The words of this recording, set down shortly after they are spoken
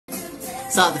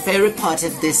So the favorite part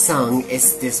of this song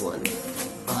is this one.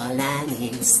 All I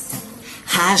need is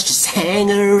hash, just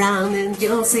hang around and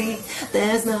you'll see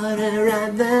there's not a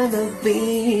right there to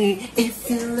be. If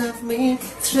you love me,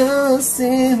 trust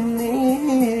in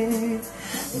me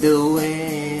the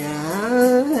way I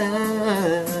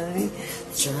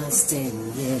trust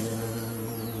in you.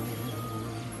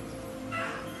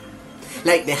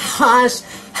 Like the hush,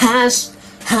 hush,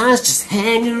 hush, just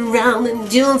hang around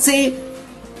and you'll see.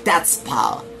 That's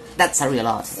power. That's a real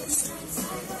artist.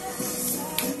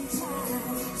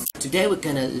 Today we're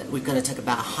gonna talk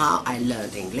about how I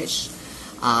learned English.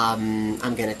 I'm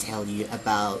gonna tell you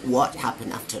about what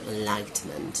happened after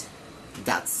enlightenment.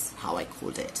 That's how I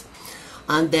called it.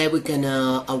 And then we're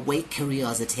gonna awake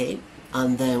curiosity,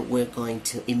 and then we're going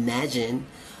to imagine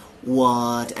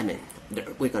what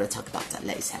we're going to talk about that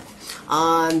later.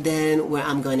 And then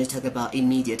I'm going to talk about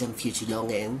immediate and future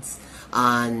longings,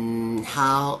 and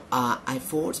how I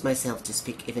forced myself to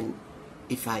speak even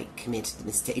if I committed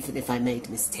mistakes, even if I made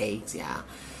mistakes, yeah.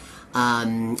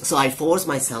 So I forced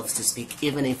myself to speak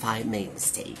even if I made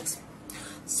mistakes.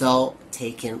 So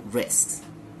taking risks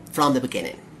from the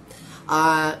beginning.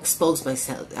 I exposed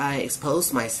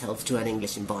myself to an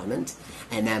English environment,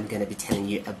 and I'm going to be telling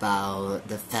you about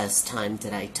the first time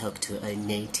that I talked to a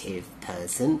native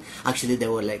person. Actually,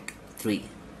 there were like 3.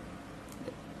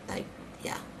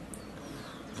 Yeah.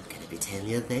 I'm going to be telling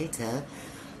you later.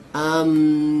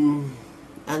 And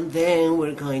then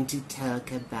we're going to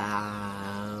talk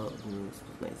about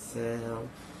myself,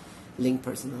 link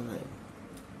personal.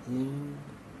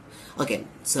 Okay,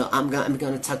 so I'm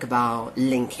going to talk about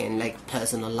linking like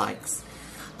personal likes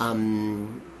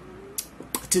to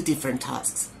different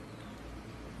tasks.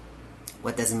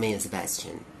 What does it mean,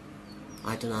 Sebastian?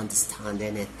 I don't understand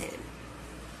anything.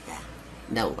 Yeah,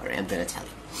 don't worry, I'm going to tell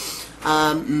you.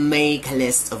 Make a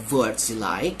list of words you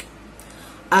like,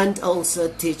 and also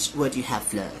teach what you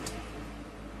have learned.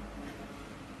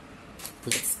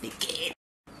 Let's begin.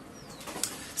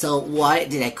 So why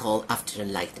did I call after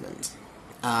enlightenment?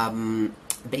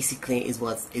 Basically it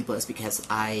was because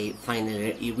I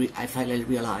finally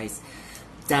realized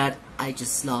that I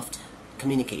just loved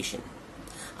communication,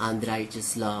 and that I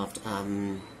just loved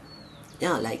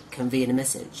yeah, like conveying a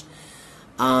message,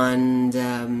 and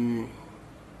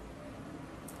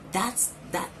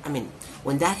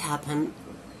when that happened,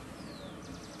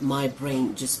 my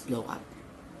brain just blew up.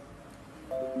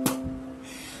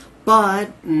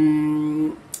 But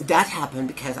that happened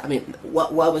because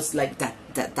what was like that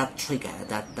trigger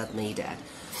that made that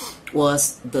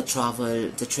was the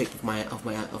trip of my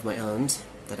aunt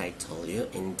that I told you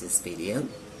in this video,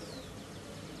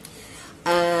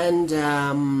 and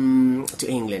to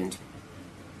England.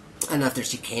 And after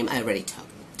she came, I already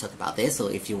talked about this. So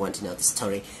if you want to know the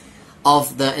story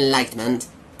of the enlightenment,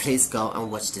 please go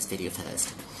and watch this video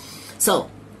first. So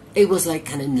it was like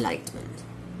an enlightenment.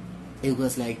 It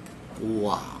was like,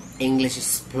 wow, English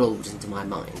exploded into my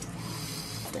mind.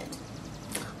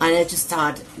 And I just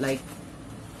started, like,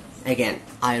 again,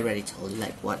 I already told you,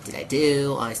 like, what did I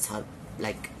do? I started,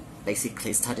 like,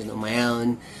 basically started on my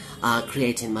own,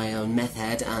 creating my own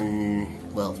method,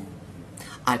 and, well,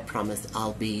 I promised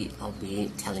I'll be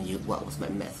telling you what was my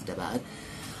method about.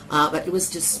 But it was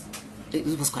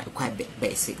quite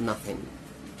basic, nothing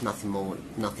more,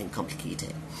 nothing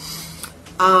complicated.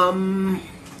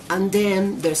 And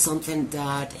then there's something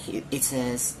that it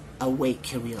says, awake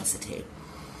curiosity.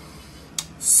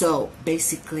 So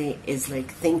basically it's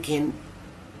like thinking,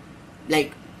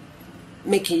 like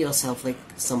making yourself like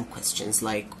some questions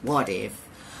like, what if,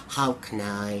 how can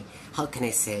I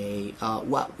say,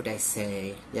 what would I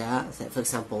say, yeah. So for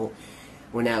example,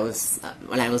 when I was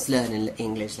learning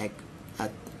English, like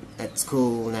at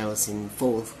school, when I was in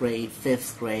 4th grade,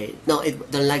 5th grade, no,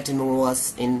 the enlightenment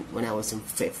was when I was in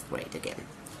 5th grade again.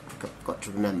 Got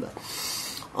to remember.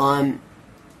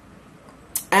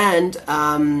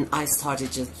 I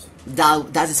started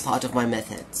that is part of my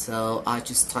method. So I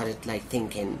just started like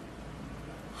thinking,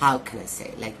 how can I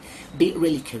say, like, be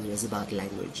really curious about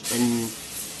language, and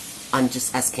I'm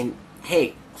just asking,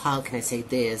 hey, how can I say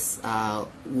this?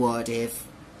 What if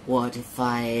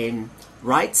I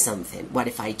write something? What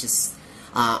if I just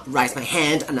raise my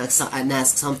hand and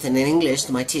ask something in English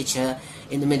to my teacher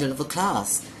in the middle of a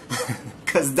class?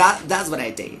 Because that's what I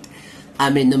did.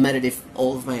 No matter if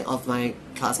all of my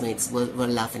classmates were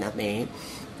laughing at me,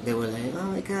 they were like, oh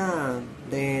my god,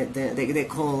 they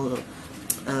call,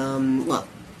 well,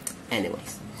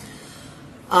 anyways.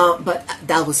 But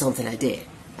that was something I did.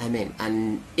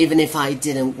 And even if I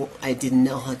didn't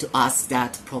know how to ask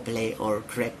that properly or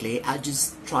correctly, I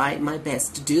just tried my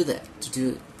best to do that,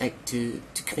 to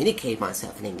communicate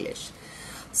myself in English.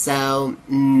 So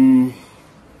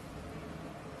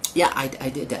yeah, I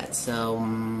did that. So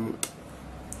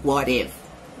what if,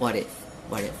 what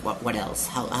else?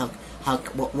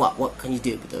 What can you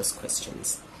do with those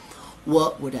questions?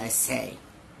 What would I say?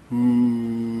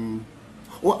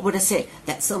 What would I say?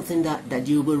 That's something that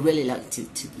you would really like to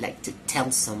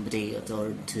tell somebody,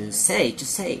 or to say.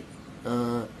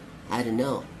 I don't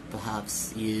know.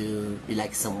 Perhaps you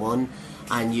like someone,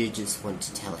 and you just want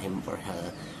to tell him or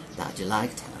her that you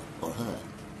liked her or her.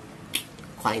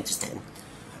 Quite interesting.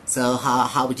 So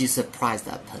how would you surprise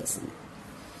that person?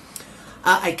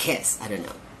 I guess, I don't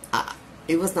know.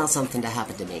 It was not something that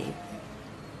happened to me,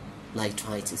 like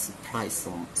trying to surprise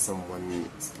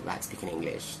someone by speaking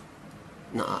English.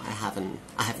 No, I haven't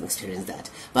experienced that.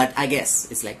 But I guess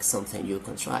it's like something you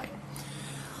can try.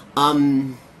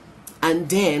 And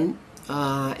then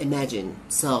imagine.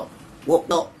 So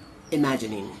well,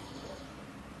 imagining.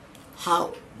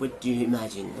 How would you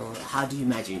imagine, or how do you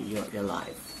imagine your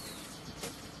life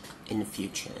in the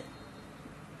future?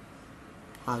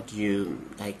 How do you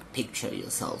like picture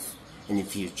yourself in the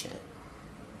future?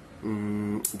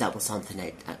 That was something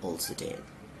I also did.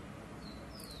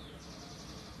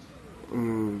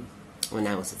 When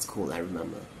I was at school, I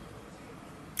remember.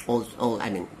 I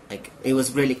mean, like, it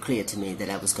was really clear to me that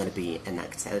I was going to be an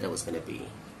actor, that I was going to be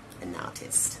an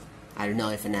artist. I don't know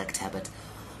if an actor,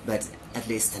 but at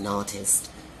least an artist.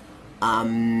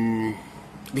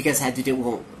 Because I didn't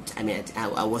want, I mean,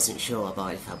 I wasn't sure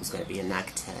about if I was going to be an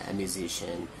actor, a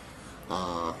musician,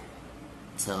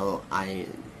 so I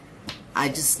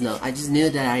just knew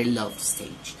that I loved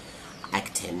stage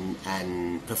acting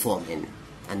and performing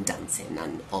and dancing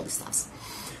and all this stuff.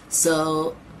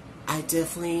 So I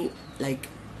definitely like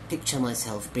picture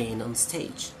myself being on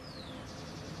stage,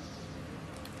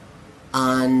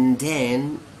 and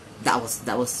then that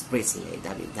was recently.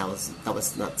 I mean, that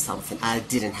was not something. I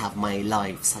didn't have my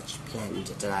life such planned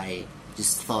that I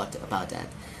just thought about that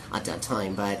at that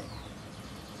time. But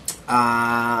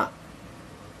I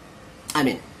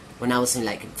mean, when I was in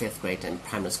like 5th grade and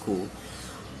primary school,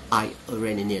 I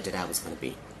already knew that I was going to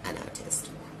be an artist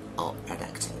or an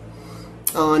actor.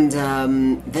 And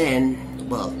then,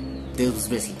 well, there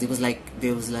was like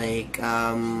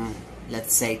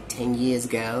let's say 10 years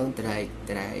ago that I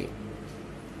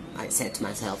said to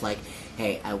myself, like,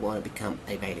 hey, I want to become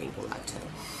a bilingual actor.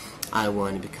 I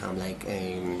want to become like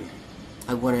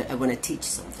I want to teach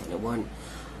something.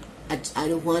 I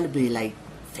don't want to be like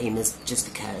famous just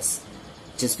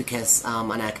because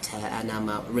I'm an actor and I'm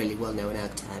a really well-known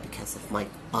actor because of my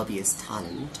obvious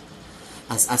talent.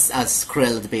 As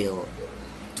Cruella de Vil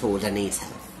told Anita,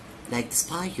 like,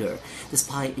 despite you're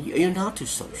not too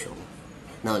social.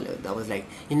 No, that was like,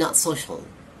 you're not social.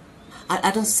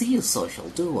 I don't see you social,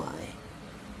 do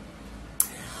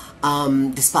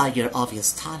I? Despite your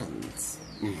obvious talents.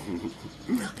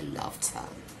 I loved that.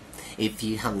 If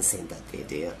you haven't seen that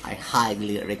video, I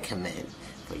highly recommend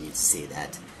for you to see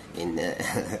that. In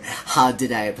how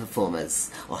did I perform as,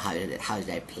 or how did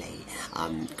I play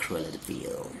Cruella de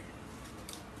Vil?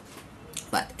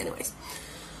 But anyways,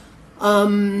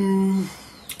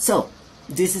 so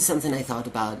this is something I thought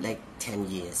about like 10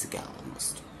 years ago,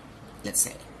 almost. Let's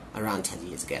say around 10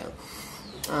 years ago.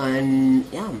 And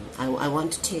yeah, I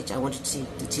want to teach. I wanted to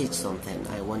teach something.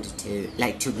 I wanted to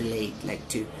relate,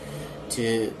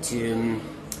 to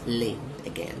link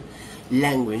again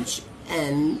language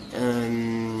and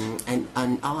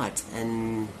art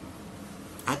and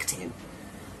acting.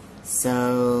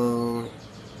 So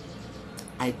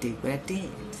I did what I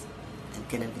did. I'm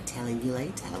gonna be telling you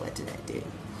later what did I do.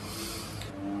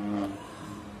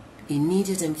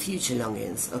 Immediate and future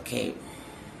longings. Okay,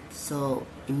 so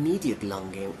immediate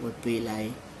longing would be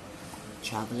like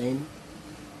traveling,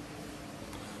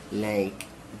 like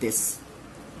this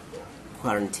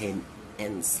quarantine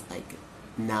ends like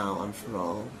now and for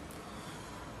all.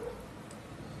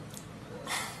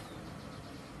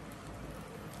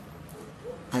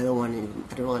 I don't want to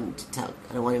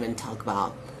even talk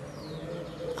about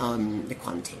the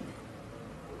quarantine.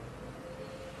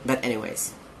 But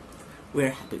anyways,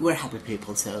 we're happy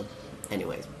people. So,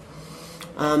 anyways,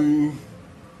 well,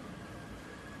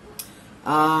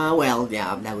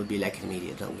 yeah, that would be like an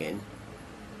immediate longing.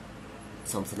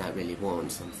 Something I really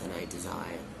want, something I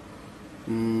desire.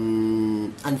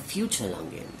 And future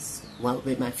longings. What would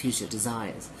be my future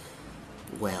desires?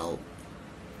 Well,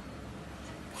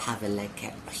 having like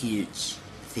a huge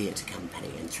theatre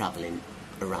company and traveling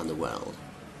around the world.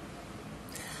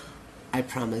 I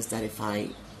promise that if I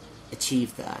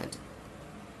achieve that,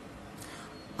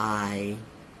 I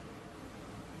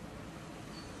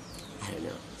don't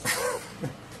know.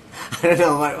 I don't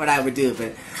know what I would do,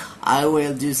 but I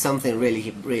will do something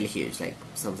really, really huge, like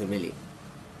something really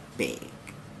big,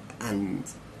 and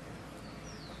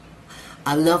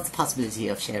I love the possibility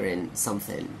of sharing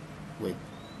something with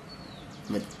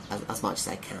as much as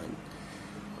I can.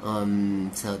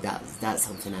 So that's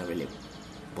something I really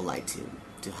would like to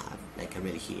have, like a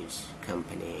really huge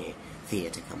company,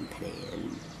 theatre company,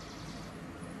 and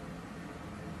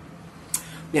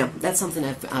yeah, that's something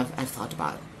I've thought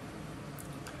about.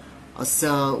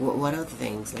 Also, what other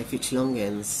things like future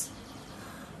longings?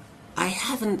 I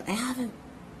haven't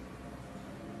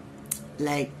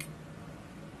like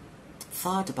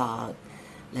thought about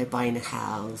like buying a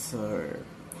house or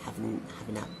having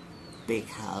a big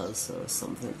house or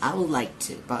something. I would like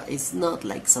to, but it's not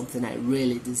like something I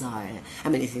really desire. I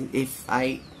mean, if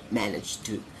I manage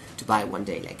to buy one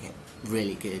day like a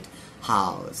really good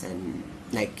house and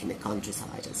like in the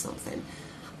countryside or something,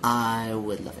 I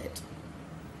would love it.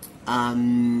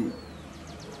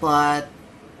 But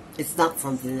it's not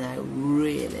something that I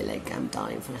really like. I'm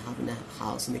dying for having a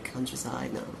house in the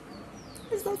countryside. No,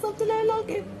 it's not something I like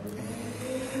it.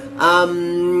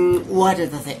 What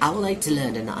other thing? I would like to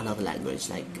learn another language,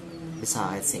 like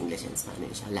besides English and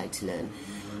Spanish. I like to learn.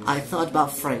 I thought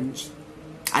about French.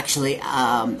 Actually,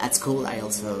 at school,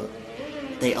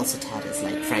 they also taught us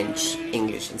like French,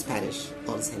 English, and Spanish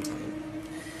all at the same time.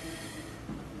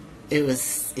 It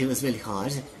was really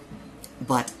hard,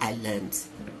 but I learned.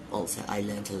 Also, I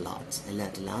learned a lot.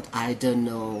 I don't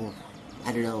know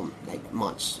like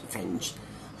much French,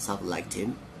 so I would like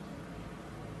to.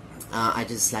 I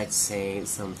just like to say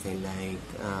something like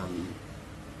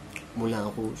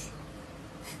Moulin Rouge,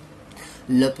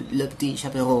 Le Petit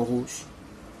Chaperon Rouge.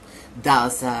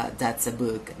 That's a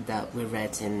book that we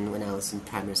read when I was in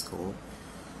primary school.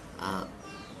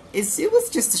 It was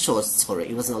just a short story.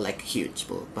 It was not like a huge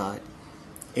book, but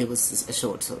it was a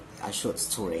short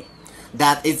story.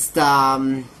 That it's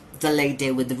the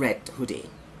lady with the red hoodie,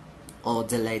 or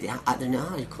the lady, I don't know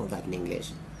how you call that in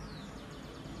English.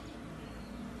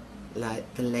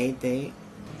 Like the lady,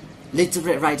 Little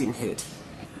Red Riding Hood.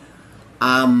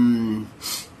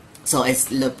 So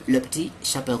it's Le Petit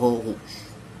Chaperon Rouge.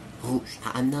 Rouge.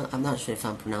 I'm not sure if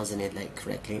I'm pronouncing it like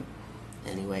correctly.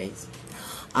 Anyways,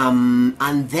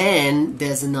 and then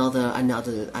there's another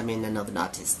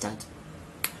artist that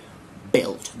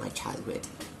built my childhood,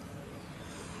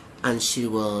 and she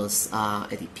was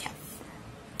Edith Piaf.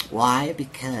 Why?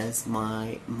 Because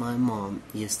my mom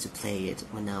used to play it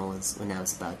when I was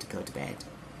about to go to bed,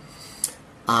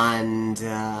 and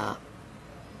I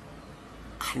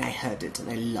heard it and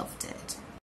I loved it.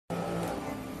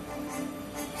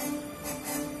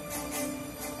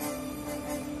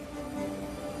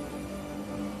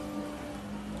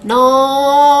 No,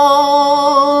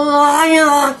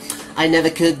 I never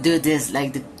could do this,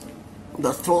 like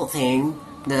the throat thing.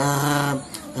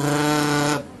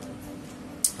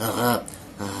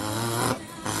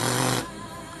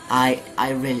 I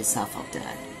really suffer with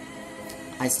that.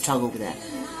 I struggle with that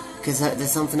because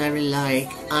there's something I really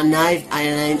like, and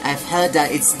I've heard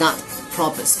that it's not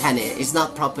proper Spanish, it's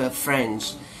not proper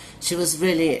French. She was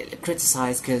really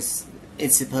criticized because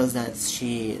it's supposed that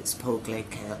she spoke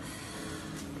like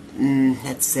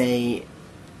let's say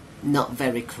not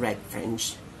very correct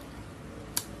French.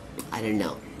 I don't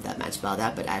know that much about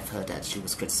that, but I've heard that she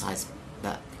was criticized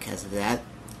because of that.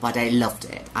 But I loved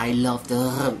it. I loved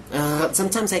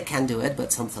sometimes I can do it,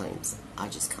 but sometimes I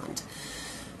just can't.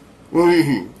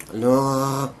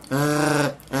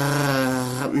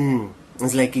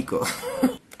 It's like Kiko.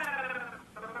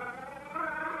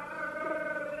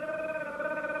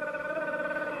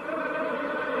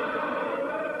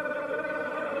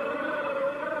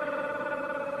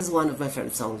 This is one of my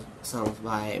favorite songs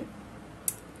by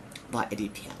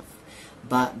Edith Piaf.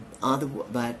 But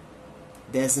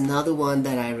there's another one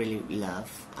that I really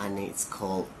love, and it's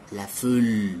called La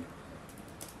Foule.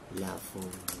 La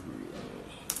Foule.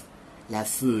 La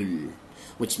Foule,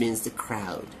 which means the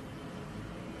crowd.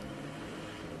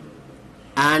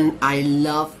 And I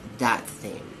love that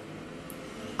thing.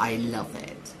 I love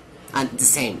it. And the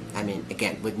same, I mean,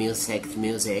 again, with music,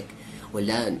 we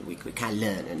can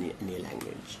learn a new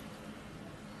language.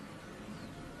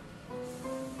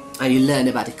 And you learn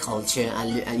about the culture,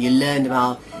 and you learn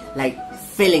about like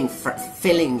feeling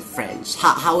French.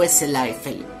 How is it like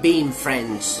being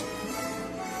French?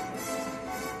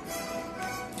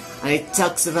 And it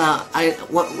talks about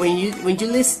when you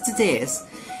listen to this,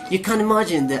 you can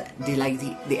imagine the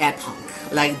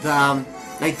epoch, like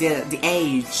the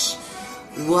age.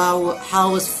 Wow,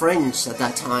 how was French at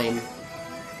that time?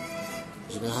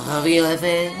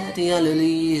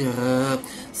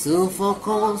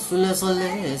 Suffocant sous le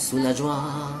soleil, sous la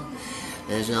joie.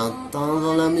 Et j'entends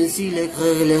dans la musique les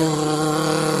cris,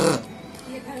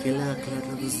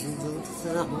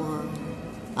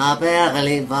 à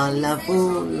perler par la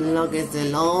foule,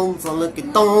 l'orchestre lente sans le qui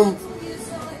tombe.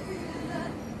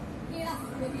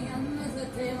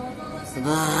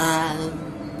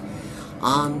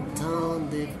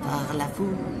 Entendez par la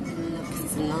foule,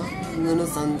 l'orchestre lente, nous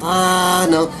nous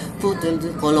entraînons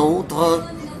pour l'autre.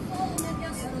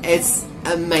 It's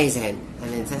amazing. I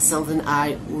mean, that's something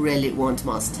I really want to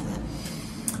master.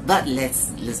 But let's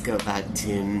go back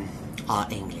to our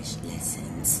English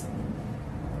lessons.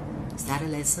 Is that a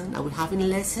lesson? Are we having a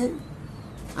lesson?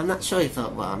 I'm not sure if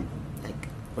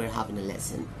we're having a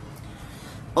lesson.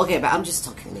 Okay, but I'm just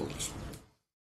talking in English.